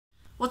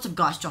What's up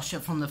guys, Joshua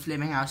from the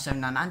Flaming House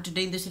 79, and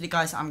today in this video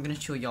guys I'm gonna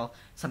show y'all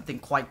something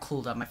quite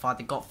cool that my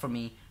father got for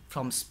me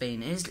from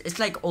Spain. It's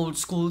like old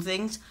school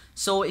things,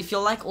 so if you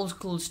like old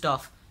school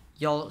stuff,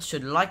 y'all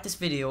should like this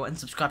video and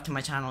subscribe to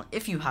my channel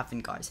if you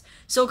haven't guys.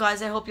 So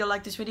guys, I hope y'all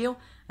like this video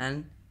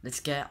and let's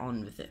get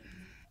on with it.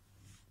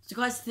 So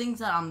guys, the things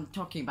that I'm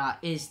talking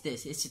about is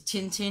this. It's a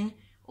Tintin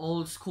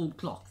old school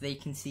clock. There you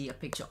can see a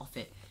picture of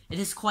it. It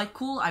is quite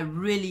cool. I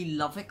really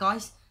love it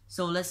guys.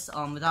 So let's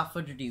without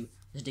further ado,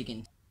 let's dig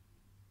in.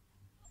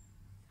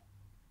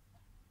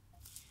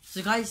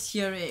 So guys,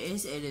 here it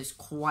is. It is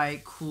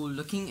quite cool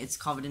looking. It's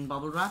covered in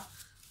bubble wrap,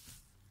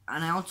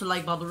 and I also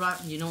like bubble wrap.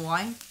 You know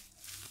why?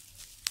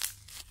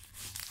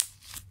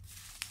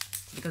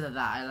 Because of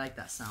that. I like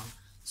that sound.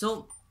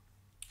 So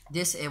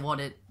this is what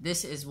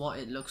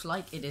it looks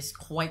like. It is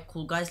quite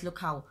cool, guys. Look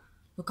how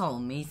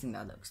amazing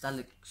that looks. That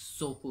looks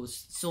so cool.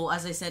 So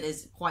as I said,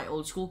 it's quite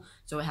old school.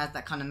 So it has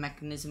that kind of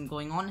mechanism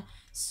going on.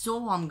 So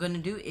what I'm gonna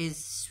do is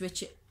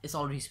switch it. It's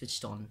already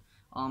switched on.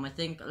 I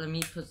think let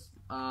me put.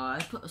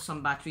 I put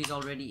some batteries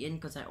already in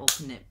because I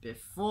opened it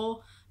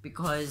before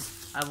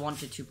because I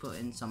wanted to put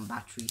in some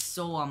batteries.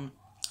 So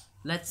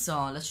let's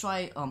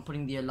try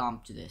putting the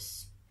alarm to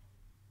this.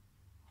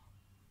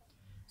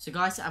 So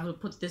guys, I will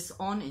put this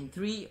on in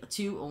 3,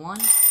 2, 1.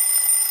 So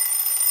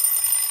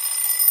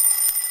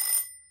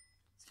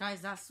guys,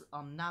 that's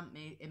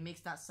it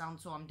makes that sound.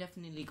 So I'm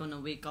definitely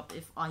gonna wake up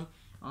if I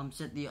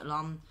set the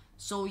alarm.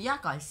 So yeah,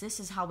 guys, this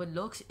is how it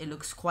looks. It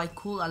looks quite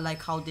cool. I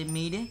like how they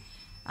made it,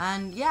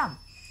 and yeah.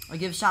 I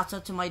give a shout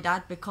out to my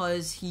dad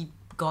because he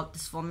got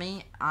this for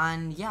me,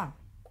 and yeah,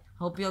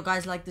 hope you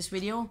guys like this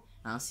video,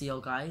 and I'll see you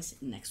guys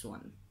next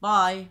one.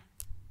 Bye.